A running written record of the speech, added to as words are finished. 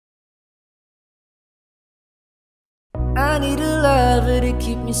I need a lover to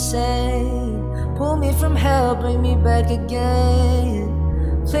keep me sane, pull me from hell, bring me back again.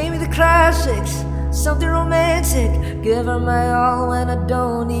 Play me the classics, something romantic, give her my all when I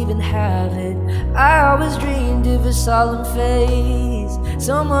don't even have it. I always dreamed of a solemn face,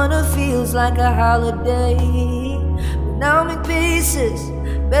 someone who feels like a holiday. But now I'm in pieces,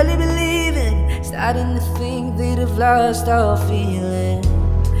 barely believing, starting to think that I've lost all feeling.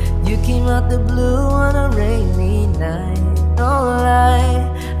 You came out the blue on a rainy night, no lie,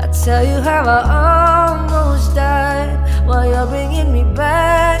 I tell you how I almost died, while you're bringing me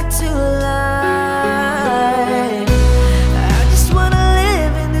back to life. I just wanna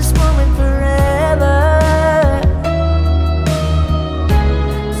live in this moment forever,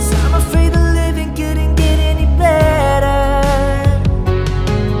 'cause I'm afraid the living couldn't get any better.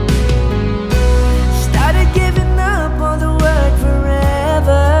 Started giving up on the word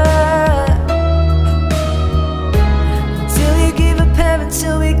forever,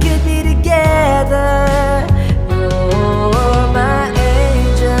 till we could be together. You're my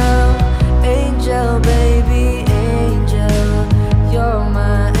angel, angel, baby, angel. You're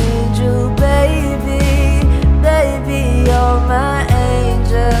my angel, baby, baby. You're my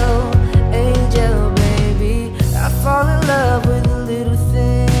angel, angel, baby. I fall in love with the little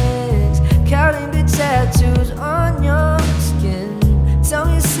things, counting the tattoos on your skin. Tell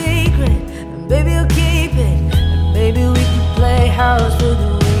me a secret, and baby I'll keep it, and maybe we can play house for the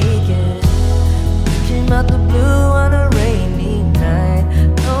weekend. You came out the blue on a rainy night,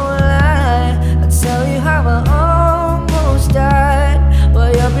 no lie, I tell you how I almost died,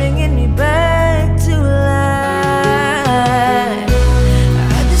 while you're bringing me back to life.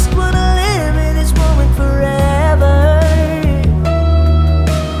 I just wanna live in this moment forever,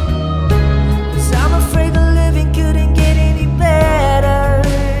 'cause I'm afraid the living couldn't get any better.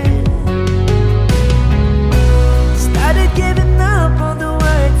 Started giving up on the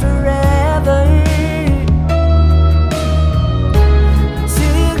word forever,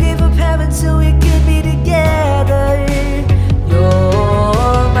 till you gave up heaven till we could be together.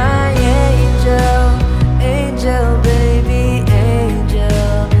 You're my angel, angel, baby,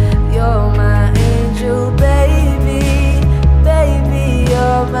 angel. You're my angel, baby, baby.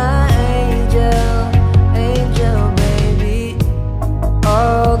 You're my angel, angel, baby.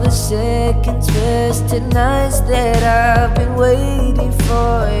 All the second twisted nights that I've been waiting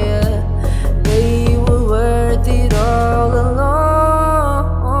for you, they were worth it all along,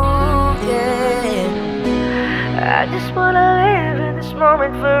 yeah. I just wanna live in this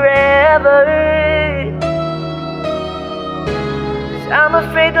moment forever, 'cause I'm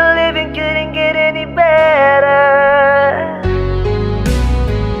afraid the living couldn't get any better.